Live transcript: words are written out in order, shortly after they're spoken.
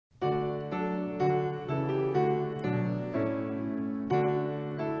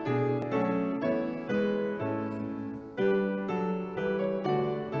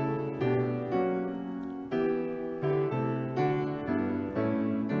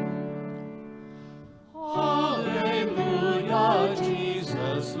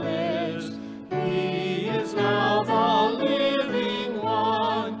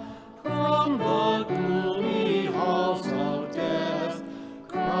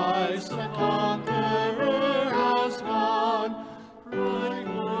Christ the conqueror has gone, bright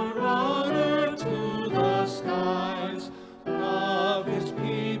forerunner to the skies, of his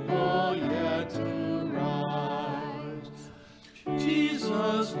people yet to rise.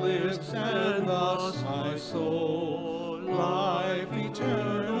 Jesus lives, and thus my soul life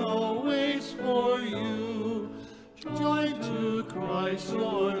eternal waits for you. Join to Christ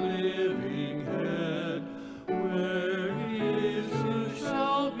your living head, where he is you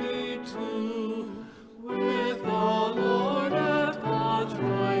shall be too. With the Lord at God's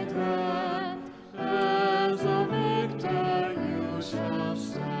right hand, as a victor you shall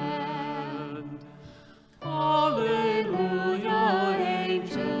stand. Alleluia,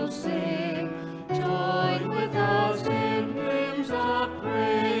 angels sing, join with us in hymns of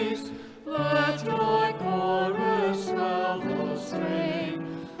praise. Let your chorus swell the strain,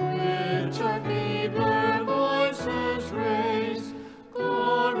 which our feebler voices raise.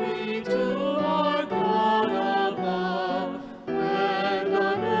 Glory to our God above, and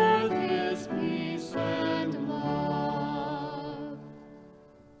on earth his peace and love.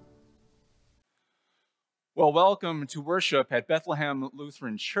 Well, welcome to worship at Bethlehem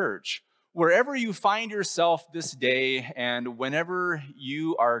Lutheran Church. Wherever you find yourself this day and whenever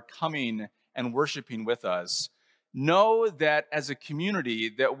you are coming and worshiping with us, know that as a community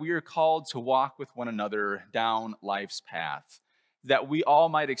that we are called to walk with one another down life's path, that we all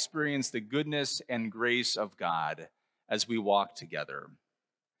might experience the goodness and grace of God as we walk together.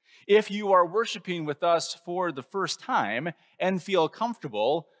 If you are worshiping with us for the first time and feel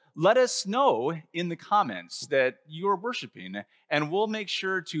comfortable, let us know in the comments that you're worshiping, and we'll make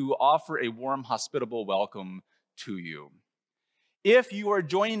sure to offer a warm, hospitable welcome to you. If you are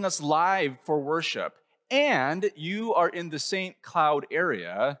joining us live for worship and you are in the St. Cloud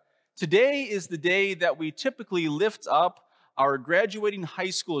area, today is the day that we typically lift up our graduating high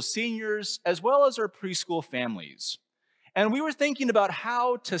school seniors as well as our preschool families. And we were thinking about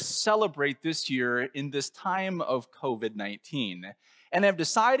how to celebrate this year in this time of COVID-19. And have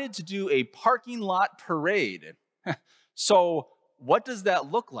decided to do a parking lot parade. So what does that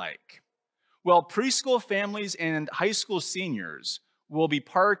look like? Well, preschool families and high school seniors will be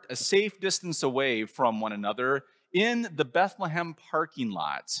parked a safe distance away from one another in the Bethlehem parking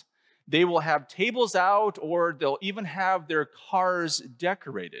lot. They will have tables out, or they'll even have their cars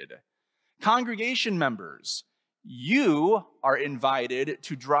decorated. Congregation members, you are invited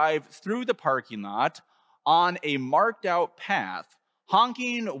to drive through the parking lot on a marked out path,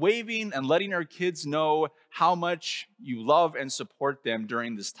 honking, waving, and letting our kids know how much you love and support them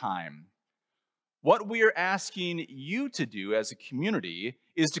during this time. What we are asking you to do as a community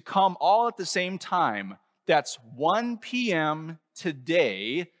is to come all at the same time. That's 1 p.m.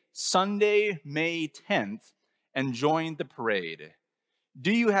 today, Sunday, May 10th, and join the parade.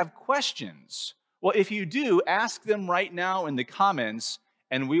 Do you have questions? Well, if you do, ask them right now in the comments,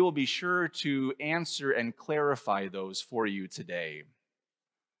 and we will be sure to answer and clarify those for you today.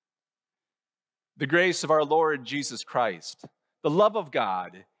 The grace of our Lord Jesus Christ, the love of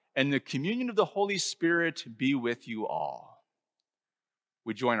God, and the communion of the Holy Spirit be with you all.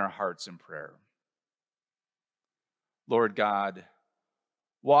 We join our hearts in prayer. Lord God,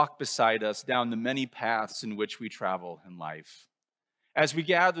 walk beside us down the many paths in which we travel in life. As we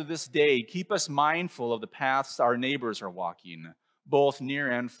gather this day, keep us mindful of the paths our neighbors are walking, both near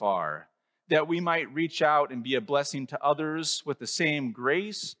and far, that we might reach out and be a blessing to others with the same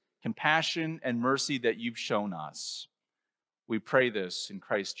grace, compassion, and mercy that you've shown us. We pray this in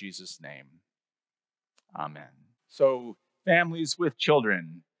Christ Jesus' name. Amen. So, families with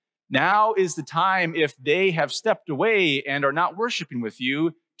children, now is the time, if they have stepped away and are not worshiping with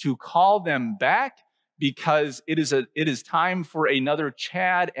you, to call them back, because it is time for another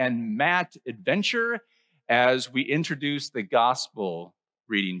Chad and Matt adventure as we introduce the gospel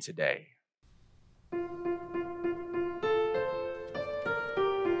reading today.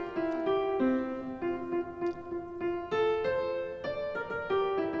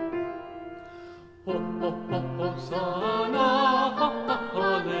 Hosanna,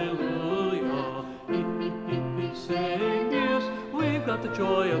 hallelujah. Sing yes, we've got the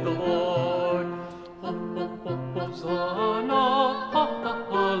joy of the Lord. Hosanna,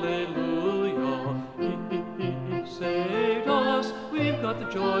 hallelujah. Saved us, we've got the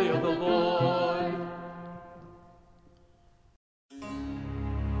joy of the Lord.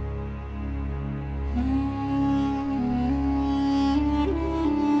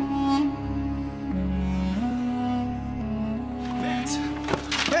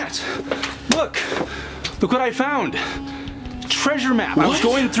 Look what I found. Treasure map. What? I was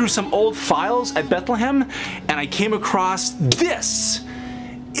going through some old files at Bethlehem and I came across this.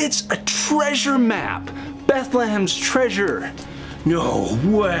 It's a treasure map. Bethlehem's treasure. No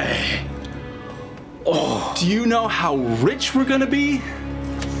way. Oh. Do you know how rich we're gonna be?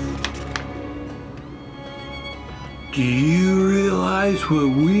 Do you realize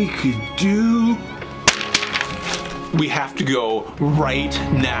what we could do? We have to go right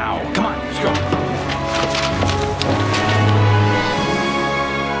now. Come on, let's go.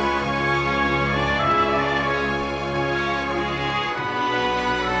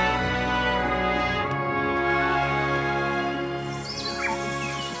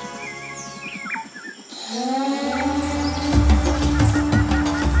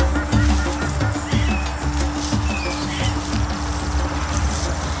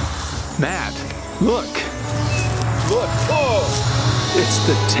 Matt, look. Look. Oh! It's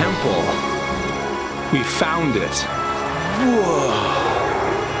the temple. We found it. Whoa.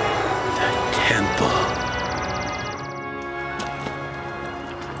 The temple.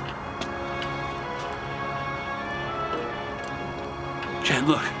 Chad,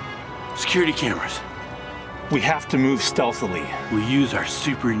 look. Security cameras. We have to move stealthily. We use our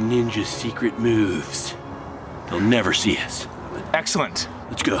super ninja secret moves. They'll never see us. Excellent.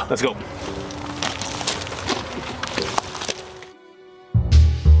 Let's go. Let's go.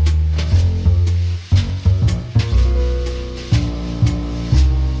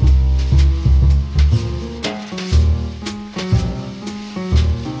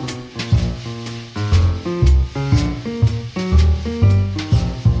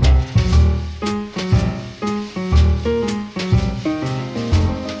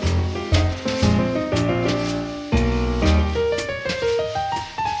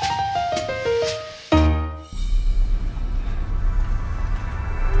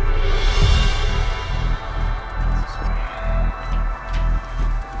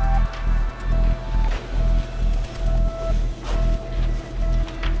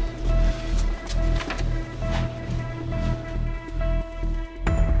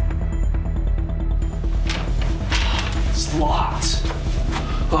 Locked.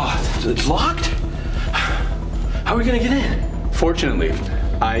 Oh, it's locked? How are we gonna get in? Fortunately,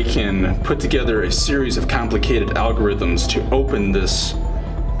 I can put together a series of complicated algorithms to open this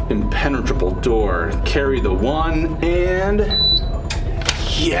impenetrable door. Carry the one and...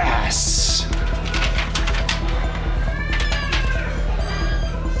 yes!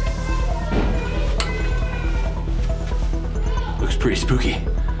 Looks pretty spooky.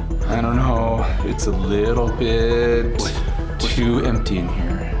 I don't know, it's a little bit too empty in here.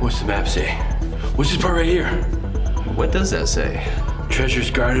 What's the map say? What's this part right here? What does that say?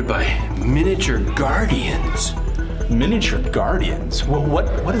 Treasures guarded by miniature guardians. Miniature guardians? Well,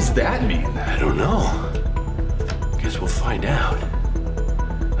 what does that mean? I don't know. Guess we'll find out.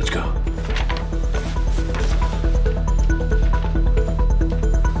 Let's go.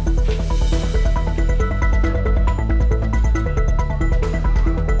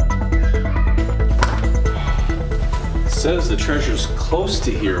 Says the treasure's close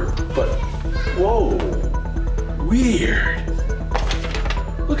to here, but whoa. Weird.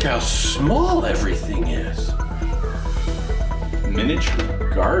 Look how small everything is.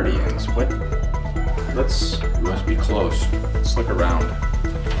 Miniature guardians? What? We must be close. Let's look around.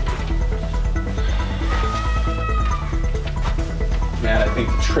 Man, I think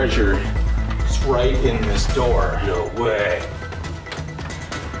the treasure is right in this door. No way.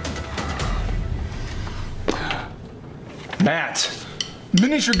 Matt,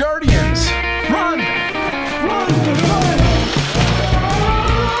 miniature guardians, run! Run! Run!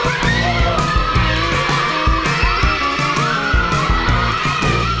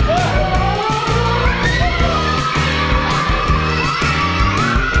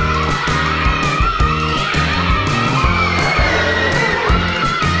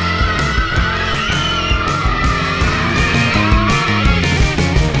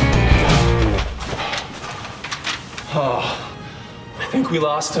 I think we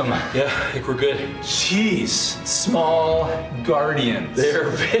lost him. Yeah, I think we're good. Jeez, small guardians. They're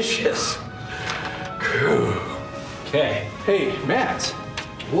vicious. Okay. Hey, Matt.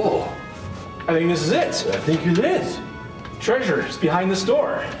 Whoa. I think this is it. I think it is. Treasure is behind this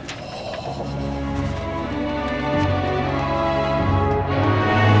door.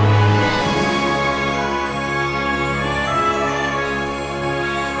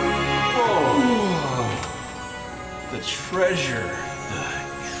 The treasure.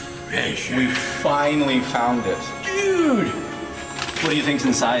 We finally found it. Dude! What do you think's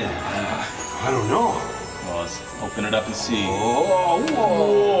inside? I don't know. Well, let's open it up and see. Oh,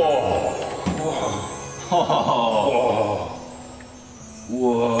 whoa.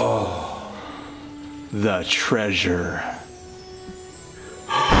 Whoa. The treasure.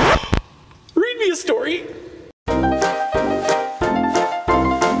 story.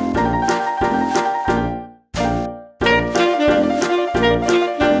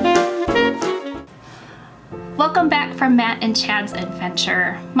 Welcome back from Matt and Chad's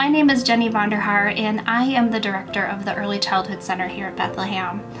adventure. My name is Jenny Vonderhaar and I am the director of the Early Childhood Center here at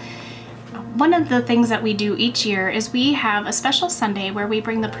Bethlehem. One of the things that we do each year is we have a special Sunday where we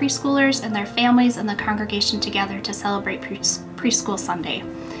bring the preschoolers and their families and the congregation together to celebrate Preschool Sunday.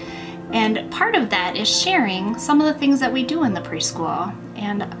 And part of that is sharing some of the things that we do in the preschool.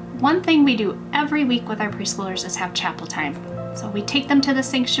 And one thing we do every week with our preschoolers is have chapel time. So we take them to the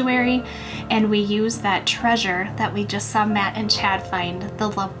sanctuary and we use that treasure that we just saw Matt and Chad find, the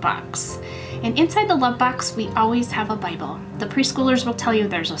love box. And inside the love box, we always have a Bible. The preschoolers will tell you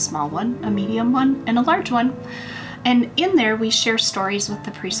there's a small one, a medium one, and a large one. And in there, we share stories with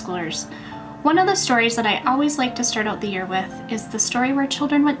the preschoolers. One of the stories that I always like to start out the year with is the story where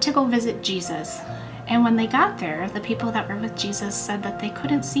children went to go visit Jesus. And when they got there, the people that were with Jesus said that they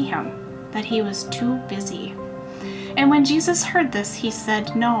couldn't see him, that he was too busy. And when Jesus heard this, he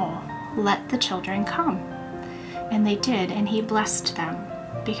said, "No, let the children come." And they did, and he blessed them,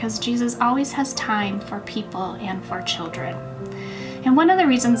 because Jesus always has time for people and for children. And one of the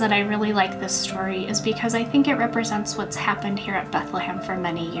reasons that I really like this story is because I think it represents what's happened here at Bethlehem for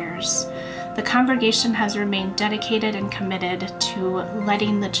many years. The congregation has remained dedicated and committed to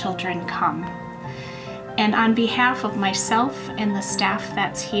letting the children come. And on behalf of myself and the staff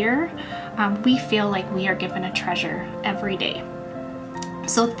that's here, we feel like we are given a treasure every day.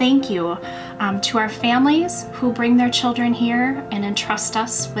 So thank you to our families who bring their children here and entrust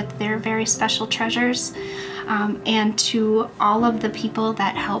us with their very special treasures, and to all of the people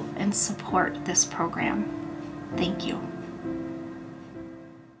that help and support this program. Thank you.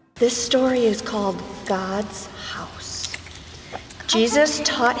 This story is called God's House. Jesus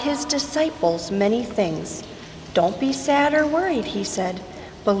taught his disciples many things. "Don't be sad or worried," he said.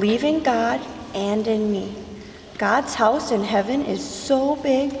 "Believe in God and in me. God's house in heaven is so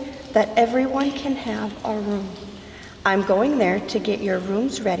big that everyone can have a room. I'm going there to get your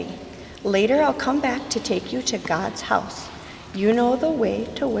rooms ready. Later I'll come back to take you to God's house. You know the way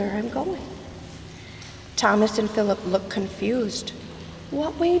to where I'm going." Thomas and Philip looked confused.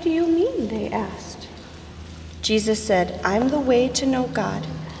 "What way do you mean?" they asked. Jesus said, "I'm the way to know God.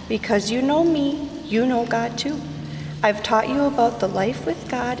 Because you know me, you know God too. I've taught you about the life with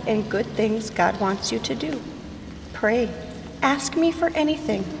God and good things God wants you to do. Pray, ask me for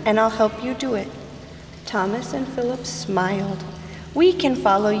anything, and I'll help you do it." Thomas and Philip smiled. "We can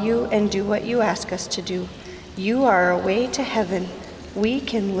follow you and do what you ask us to do. You are a way to heaven. We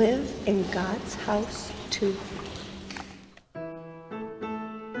can live in God's house too."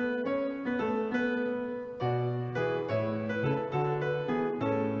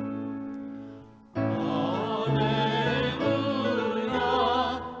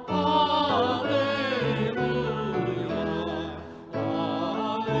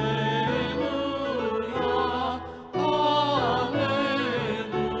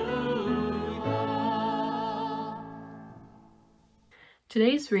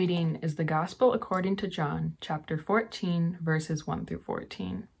 Today's reading is the Gospel according to John, chapter 14, verses 1 through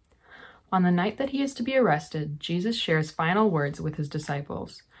 14. On the night that he is to be arrested, Jesus shares final words with his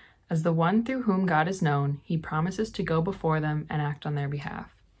disciples. As the one through whom God is known, he promises to go before them and act on their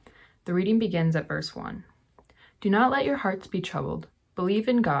behalf. The reading begins at verse 1. "Do not let your hearts be troubled. Believe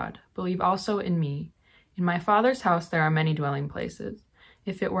in God. Believe also in me. In my Father's house there are many dwelling places.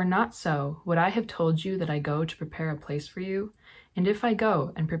 If it were not so, would I have told you that I go to prepare a place for you? And if I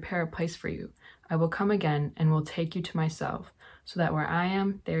go and prepare a place for you, I will come again and will take you to myself, so that where I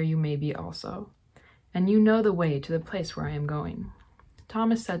am, there you may be also. And you know the way to the place where I am going."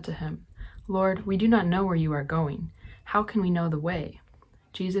 Thomas said to him, "Lord, we do not know where you are going. How can we know the way?"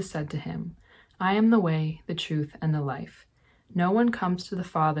 Jesus said to him, "I am the way, the truth, and the life. No one comes to the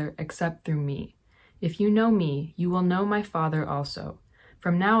Father except through me. If you know me, you will know my Father also.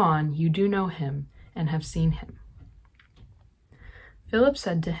 From now on, you do know him and have seen him." Philip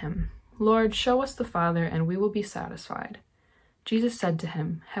said to him, "Lord, show us the Father, and we will be satisfied." Jesus said to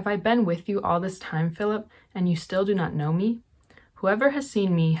him, "Have I been with you all this time, Philip, and you still do not know me? Whoever has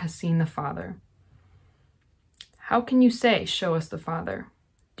seen me has seen the Father. How can you say, 'Show us the Father'?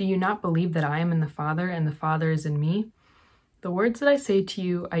 Do you not believe that I am in the Father, and the Father is in me? The words that I say to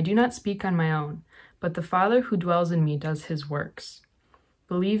you, I do not speak on my own, but the Father who dwells in me does his works.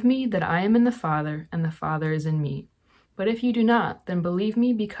 Believe me that I am in the Father, and the Father is in me. But if you do not, then believe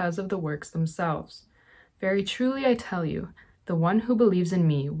me because of the works themselves. Very truly I tell you, the one who believes in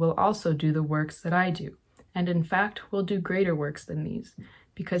me will also do the works that I do, and in fact will do greater works than these,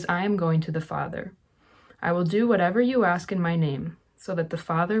 because I am going to the Father. I will do whatever you ask in my name, so that the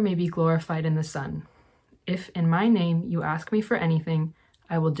Father may be glorified in the Son. If in my name you ask me for anything,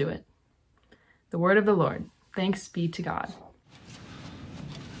 I will do it." The word of the Lord. Thanks be to God.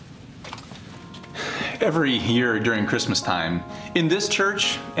 Every year during Christmas time, in this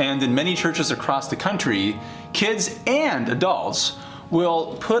church and in many churches across the country, kids and adults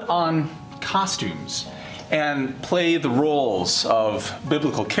will put on costumes and play the roles of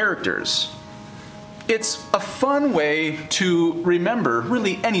biblical characters. It's a fun way to remember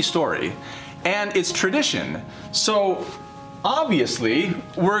really any story, and it's tradition. So obviously,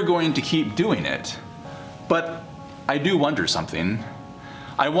 we're going to keep doing it. But I do wonder something.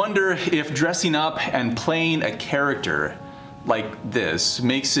 I wonder if dressing up and playing a character like this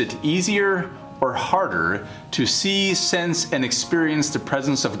makes it easier or harder to see, sense, and experience the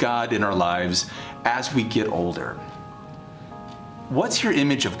presence of God in our lives as we get older. What's your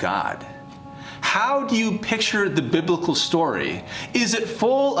image of God? How do you picture the biblical story? Is it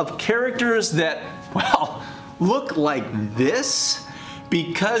full of characters that, well, look like this?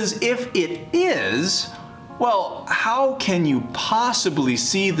 Because if it is, well, how can you possibly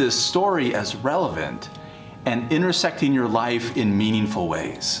see this story as relevant and intersecting your life in meaningful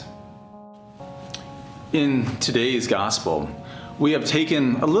ways? In today's gospel, we have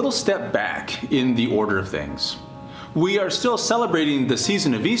taken a little step back in the order of things. We are still celebrating the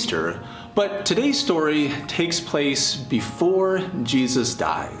season of Easter, but today's story takes place before Jesus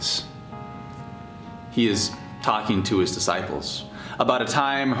dies. He is talking to his disciples about a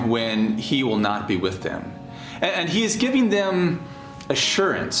time when he will not be with them. And he is giving them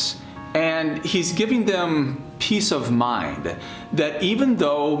assurance, and he's giving them peace of mind that even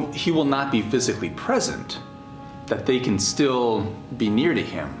though he will not be physically present, that they can still be near to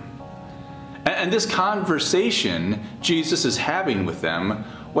him. And this conversation Jesus is having with them,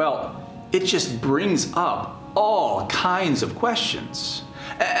 well, it just brings up all kinds of questions.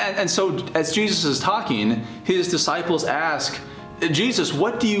 And so as Jesus is talking, his disciples ask, "Jesus,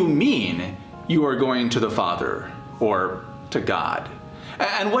 what do you mean you are going to the Father or to God?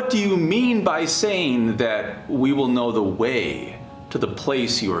 And what do you mean by saying that we will know the way to the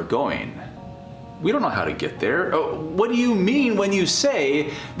place you are going? We don't know how to get there. What do you mean when you say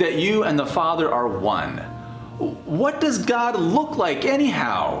that you and the Father are one? What does God look like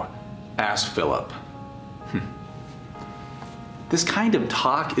anyhow?" asked Philip. This kind of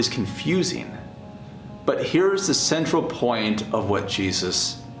talk is confusing, but here's the central point of what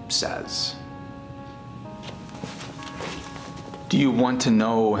Jesus says. Do you want to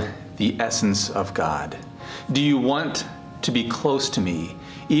know the essence of God? Do you want to be close to me,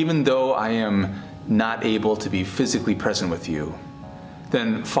 even though I am not able to be physically present with you?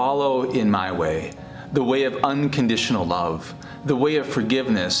 Then follow in my way, the way of unconditional love, the way of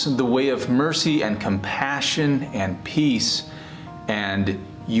forgiveness, the way of mercy and compassion and peace, and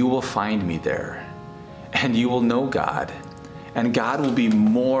you will find me there. And you will know God. And God will be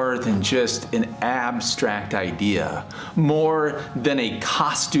more than just an abstract idea, more than a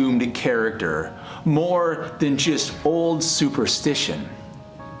costumed character, more than just old superstition.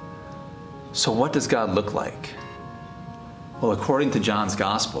 So what does God look like? Well, according to John's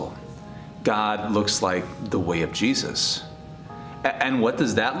Gospel, God looks like the way of Jesus. And what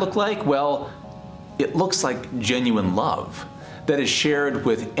does that look like? Well, it looks like genuine love that is shared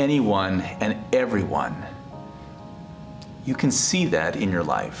with anyone and everyone. You can see that in your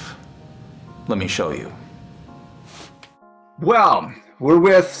life. Let me show you. Well, we're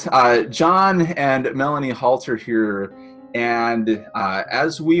with John and Melanie Halter here, and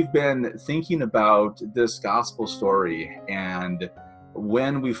as we've been thinking about this gospel story, and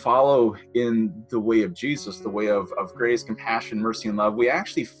when we follow in the way of Jesus, the way of grace, compassion, mercy, and love, we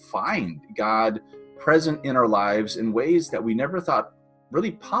actually find God present in our lives in ways that we never thought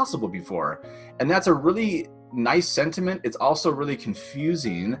really possible before. And that's a really nice sentiment. It's also really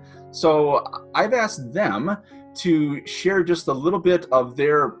confusing. So I've asked them to share just a little bit of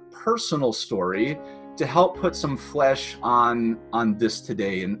their personal story to help put some flesh on this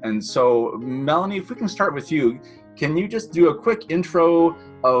today. And so Melanie, if we can start with you, can you just do a quick intro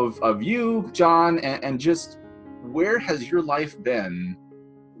of you, John, and just where has your life been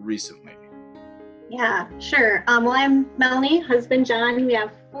recently? Yeah, sure. Well, I'm Melanie, husband John. We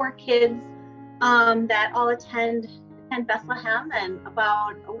have 4 kids that all attend Bethlehem, and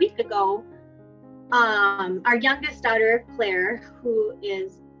about a week ago, our youngest daughter, Claire, who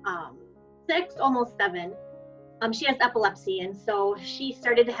is 6, almost 7, she has epilepsy, and so she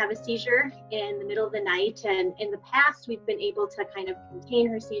started to have a seizure in the middle of the night. And in the past, we've been able to kind of contain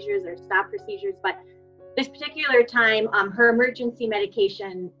her seizures or stop her seizures, but this particular time, her emergency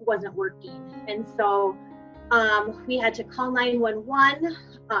medication wasn't working. And so we had to call 911,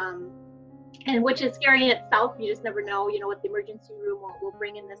 and which is scary in itself. You just never know, what the emergency room will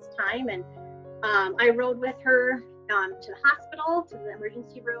bring in this time. And I rode with her to the hospital, to the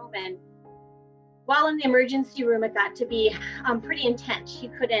emergency room. And while in the emergency room, it got to be pretty intense. She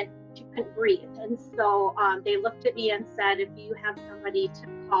couldn't breathe. And so they looked at me and said, if you have somebody to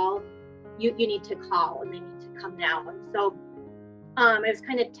call, you need to call, and they need to come now. And so I was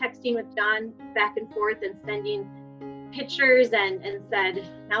kind of texting with John back and forth and sending pictures and said,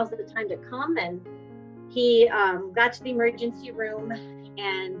 now's the time to come. And he got to the emergency room,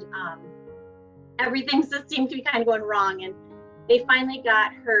 and everything just seemed to be kind of going wrong. And they finally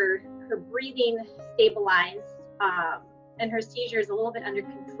got her breathing stabilized, and her seizures a little bit under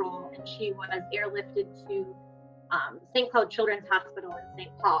control. And she was airlifted to St. Cloud Children's Hospital in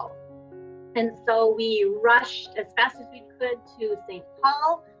St. Paul. And so we rushed as fast as we could to St.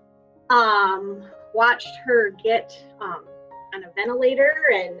 Paul, watched her get on a ventilator,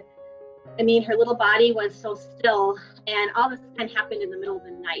 and I mean, her little body was so still, and all this kind of happened in the middle of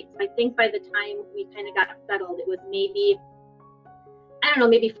the night. So I think by the time we kind of got settled, it was maybe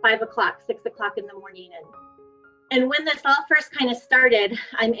 5 o'clock, 6 o'clock in the morning. And when this all first kind of started,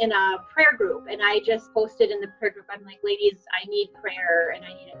 I'm in a prayer group, and I just posted in the prayer group, I'm like, ladies, I need prayer, and I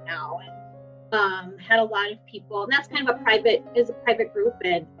need it now. And had a lot of people, and that's kind of a private group.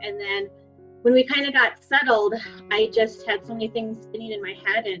 And then when we kind of got settled, I just had so many things spinning in my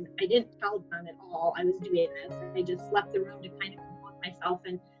head, and I didn't tell John at all I was doing this. I just left the room to kind of compose myself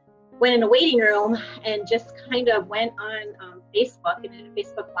and went in a waiting room and just kind of went on Facebook and did a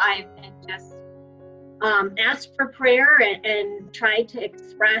Facebook Live and just asked for prayer and tried to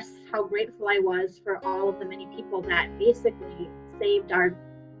express how grateful I was for all of the many people that basically saved our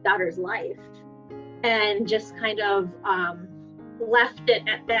daughter's life, and just kind of left it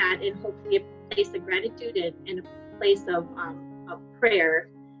at that, and hopefully a place of gratitude and a place of prayer.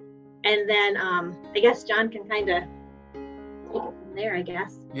 And then I guess John can kind of take it from there, I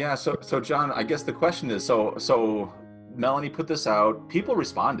guess. Yeah, so John, I guess the question is, so Melanie put this out, people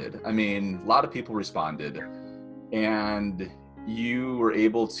responded. I mean, a lot of people responded, and you were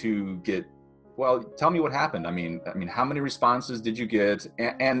able to get, well, tell me what happened. I mean, how many responses did you get?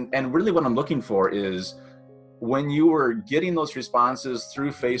 And really what I'm looking for is, when you were getting those responses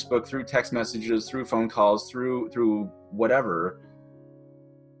through Facebook, through text messages, through phone calls, through whatever,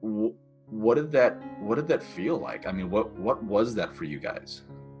 what did that feel like? I mean, what was that for you guys?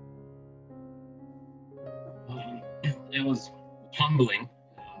 It was humbling.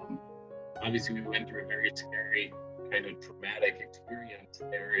 Obviously, we went through a very scary, kind of traumatic experience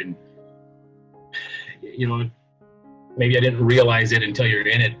there, and maybe I didn't realize it until you're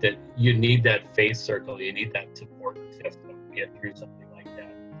in it, that you need that faith circle, you need that support system to get through something like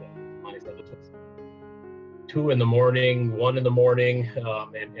that. Like I said, it was 2 in the morning, 1 in the morning,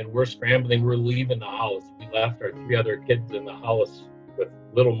 and we're scrambling, we're leaving the house. We left our 3 other kids in the house with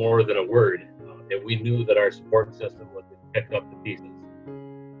little more than a word, and we knew that our support system would pick up the pieces.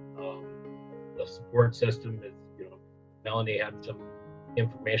 The support system is, Melanie had some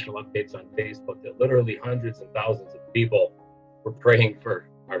informational updates on Facebook that literally hundreds and thousands of people were praying for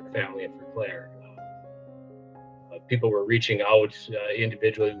our family and for Claire. People were reaching out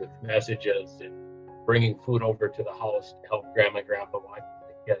individually with messages and bringing food over to the house to help Grandma and Grandpa watch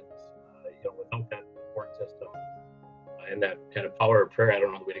the kids. Without that support system and that kind of power of prayer, I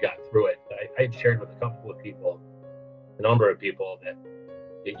don't know that we'd have gotten through it. I shared with a number of people, that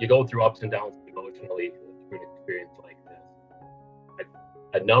you go through ups and downs emotionally through an experience like this.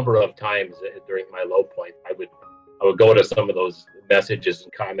 A number of times during my low point, I would go to some of those messages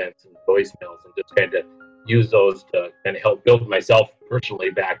and comments and voicemails and just kind of use those to kind of help build myself personally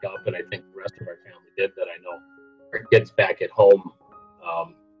back up. And I think the rest of our family did that. I know our kids back at home,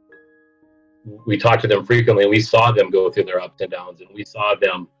 we talked to them frequently, and we saw them go through their ups and downs, and we saw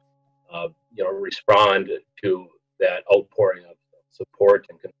them, respond to that outpouring of support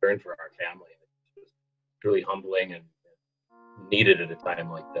and concern for our family. It was truly humbling and needed at a time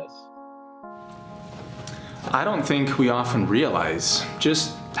like this. I don't think we often realize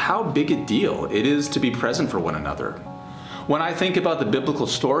just how big a deal it is to be present for one another. When I think about the biblical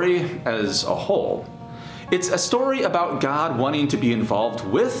story as a whole, it's a story about God wanting to be involved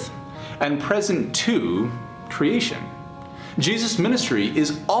with and present to creation. Jesus' ministry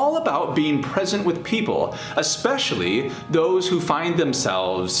is all about being present with people, especially those who find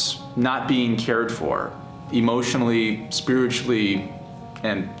themselves not being cared for, emotionally, spiritually,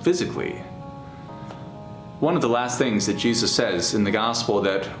 and physically. One of the last things that Jesus says in the gospel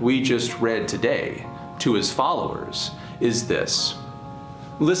that we just read today to his followers is this: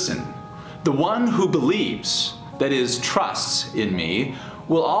 listen, the one who believes, that is, trusts in me,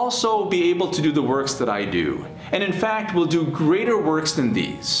 will also be able to do the works that I do, and in fact will do greater works than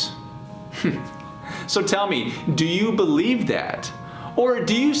these. So tell me, do you believe that? Or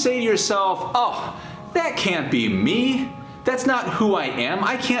do you say to yourself, oh, that can't be me. That's not who I am.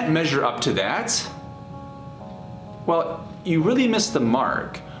 I can't measure up to that. Well, you really miss the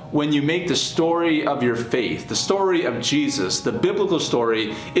mark when you make the story of your faith, the story of Jesus, the biblical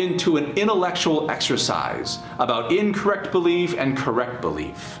story, into an intellectual exercise about incorrect belief and correct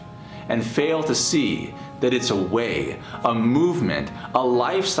belief, and fail to see that it's a way, a movement, a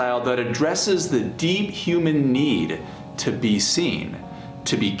lifestyle that addresses the deep human need to be seen,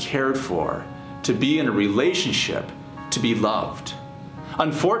 to be cared for, to be in a relationship, to be loved.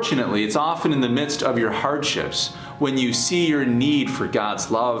 Unfortunately, it's often in the midst of your hardships when you see your need for God's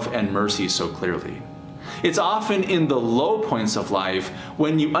love and mercy so clearly. It's often in the low points of life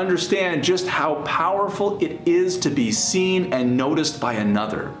when you understand just how powerful it is to be seen and noticed by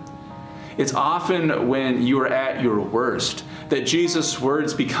another. It's often when you are at your worst that Jesus'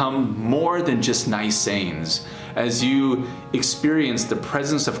 words become more than just nice sayings, as you experience the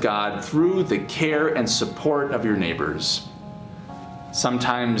presence of God through the care and support of your neighbors.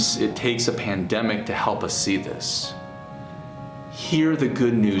 Sometimes it takes a pandemic to help us see this. Hear the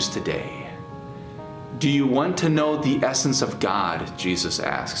good news today. Do you want to know the essence of God? Jesus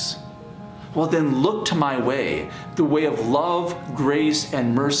asks. Well, then look to my way, the way of love, grace,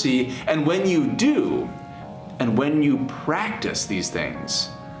 and mercy. And when you do, and when you practice these things,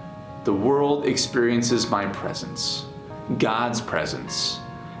 the world experiences my presence, God's presence.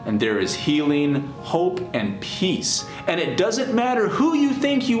 And there is healing, hope, and peace. And it doesn't matter who you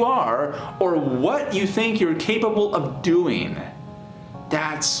think you are or what you think you're capable of doing.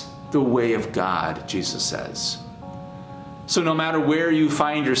 That's the way of God, Jesus says. So no matter where you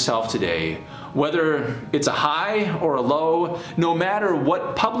find yourself today, whether it's a high or a low, no matter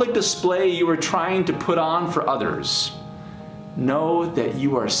what public display you are trying to put on for others, know that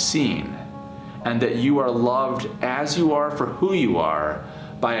you are seen and that you are loved as you are for who you are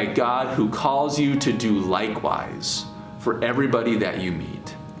by a God who calls you to do likewise for everybody that you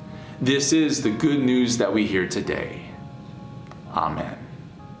meet. This is the good news that we hear today. Amen.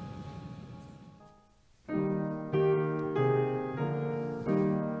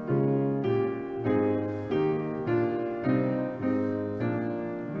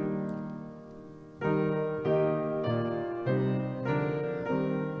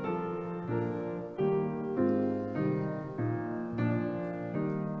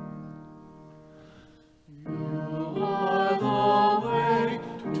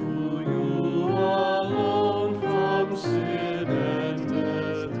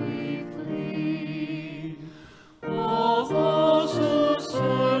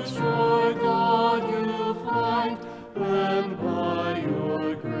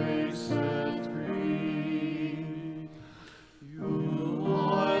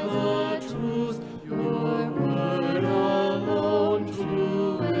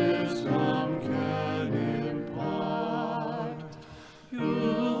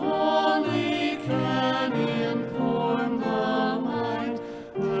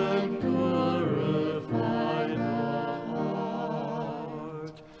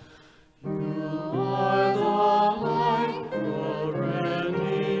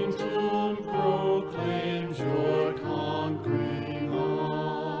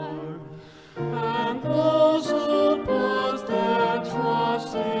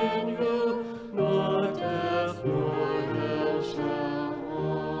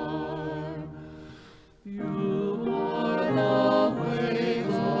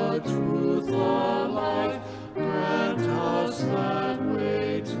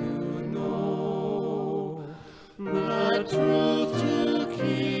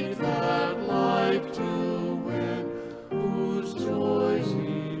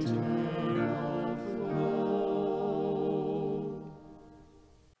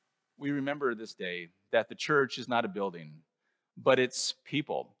 Remember this day that the church is not a building, but it's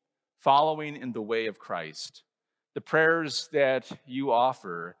people following in the way of Christ. The prayers that you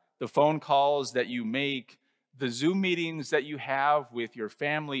offer, the phone calls that you make, the Zoom meetings that you have with your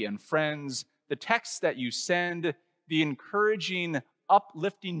family and friends, the texts that you send, the encouraging,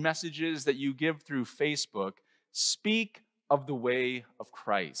 uplifting messages that you give through Facebook speak of the way of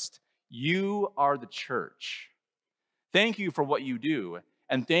Christ. You are the church. Thank you for what you do.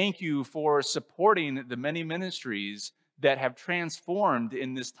 And thank you for supporting the many ministries that have transformed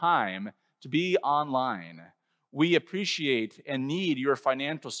in this time to be online. We appreciate and need your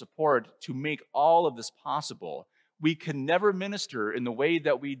financial support to make all of this possible. We can never minister in the way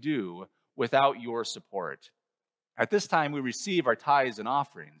that we do without your support. At this time, we receive our tithes and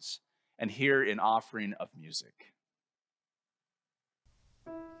offerings, and hear an offering of music.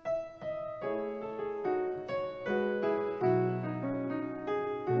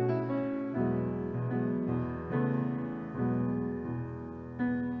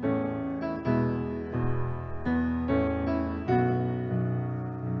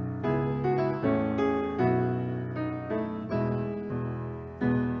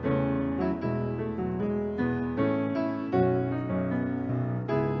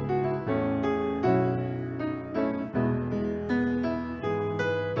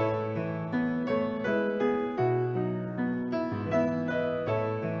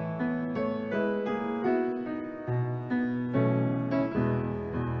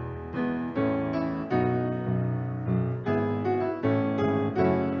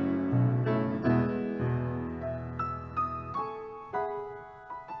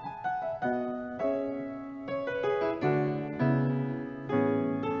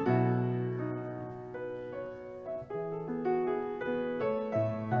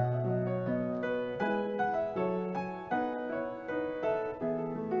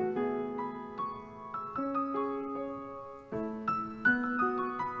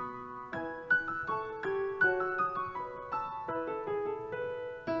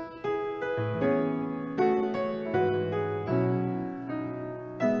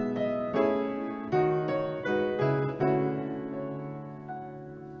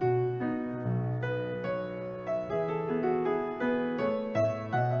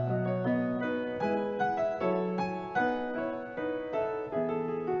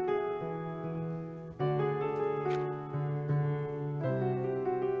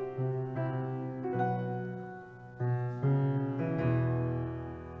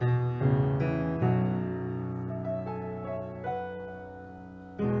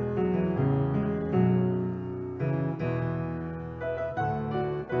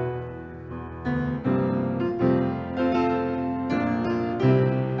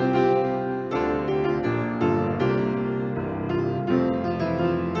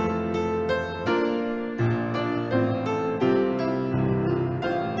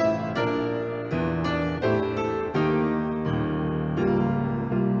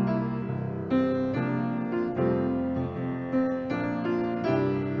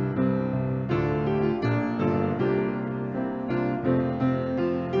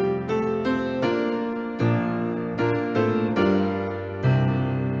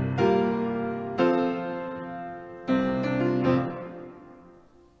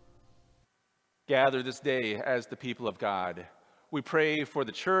 Gather this day as the people of God. We pray for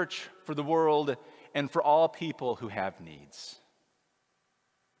the church, for the world, and for all people who have needs.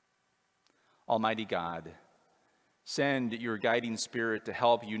 Almighty God, send your guiding spirit to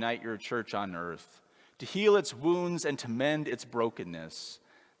help unite your church on earth, to heal its wounds and to mend its brokenness,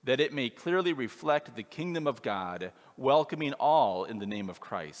 that it may clearly reflect the kingdom of God, welcoming all in the name of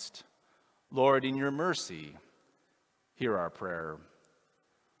Christ. Lord, in your mercy, hear our prayer.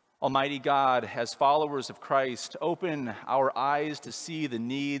 Almighty God, as followers of Christ, open our eyes to see the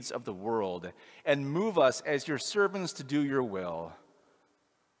needs of the world and move us as your servants to do your will.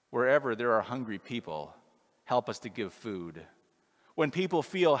 Wherever there are hungry people, help us to give food. When people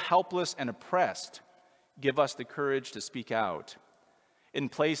feel helpless and oppressed, give us the courage to speak out. In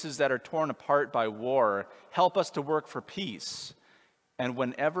places that are torn apart by war, help us to work for peace. And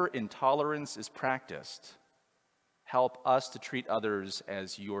whenever intolerance is practiced, help us to treat others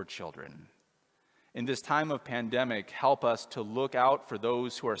as your children. In this time of pandemic, help us to look out for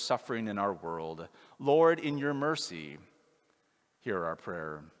those who are suffering in our world. Lord, in your mercy, hear our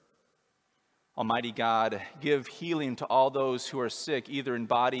prayer. Almighty God, give healing to all those who are sick, either in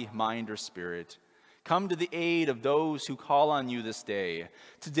body, mind, or spirit. Come to the aid of those who call on you this day.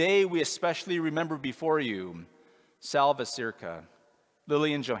 Today, we especially remember before you Salva Circa,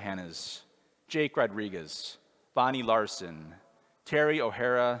 Lillian Johannes, Jake Rodriguez, Bonnie Larson, Terry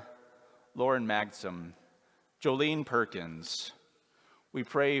O'Hara, Lauren Magsom, Jolene Perkins. We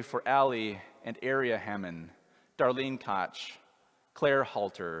pray for Allie and Aria Hammond, Darlene Koch, Claire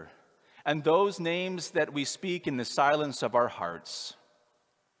Halter, and those names that we speak in the silence of our hearts.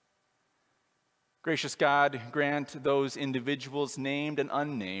 Gracious God, grant those individuals named and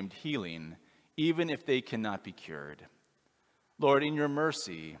unnamed healing, even if they cannot be cured. Lord, in your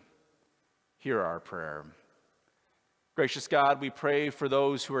mercy, hear our prayer. Gracious God, we pray for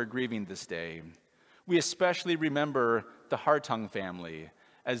those who are grieving this day. We especially remember the Hartung family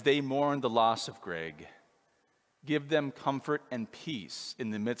as they mourn the loss of Greg. Give them comfort and peace in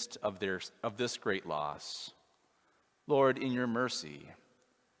the midst of this great loss. Lord, in your mercy,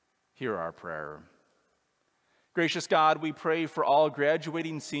 hear our prayer. Gracious God, we pray for all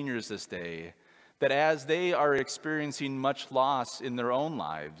graduating seniors this day, that as they are experiencing much loss in their own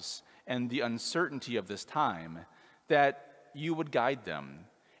lives and the uncertainty of this time, that you would guide them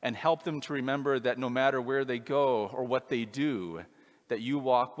and help them to remember that no matter where they go or what they do, that you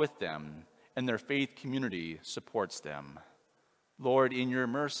walk with them and their faith community supports them. Lord, in your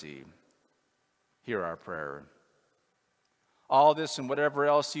mercy, hear our prayer. All this and whatever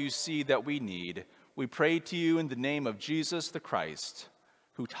else you see that we need, we pray to you in the name of Jesus the Christ,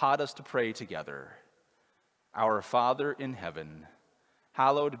 who taught us to pray together. Our Father in heaven,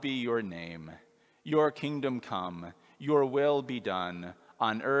 hallowed be your name. Your kingdom come, your will be done,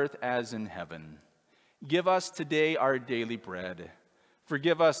 on earth as in heaven. Give us today our daily bread.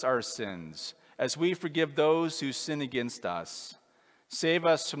 Forgive us our sins, as we forgive those who sin against us. Save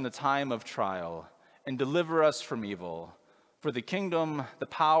us from the time of trial, and deliver us from evil. For the kingdom, the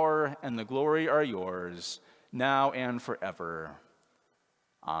power, and the glory are yours, now and forever.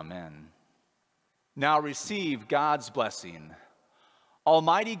 Amen. Now receive God's blessing.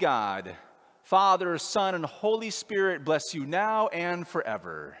 Almighty God, Father, Son, and Holy Spirit bless you now and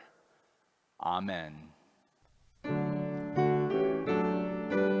forever. Amen.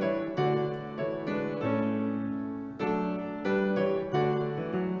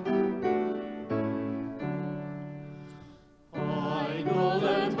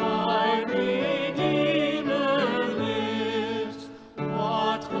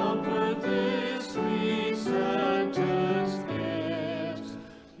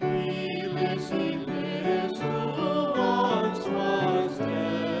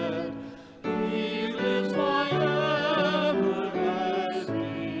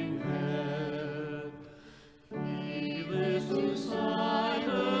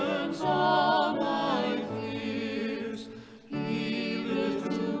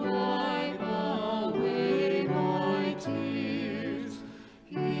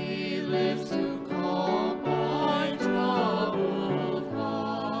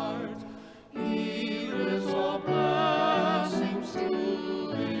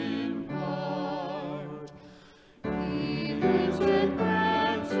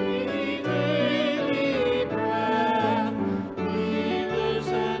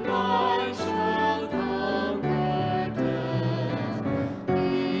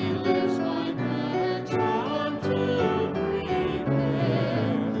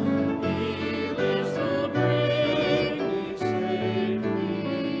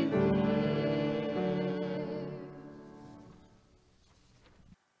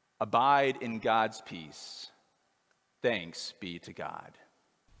 Abide in God's peace. Thanks be to God.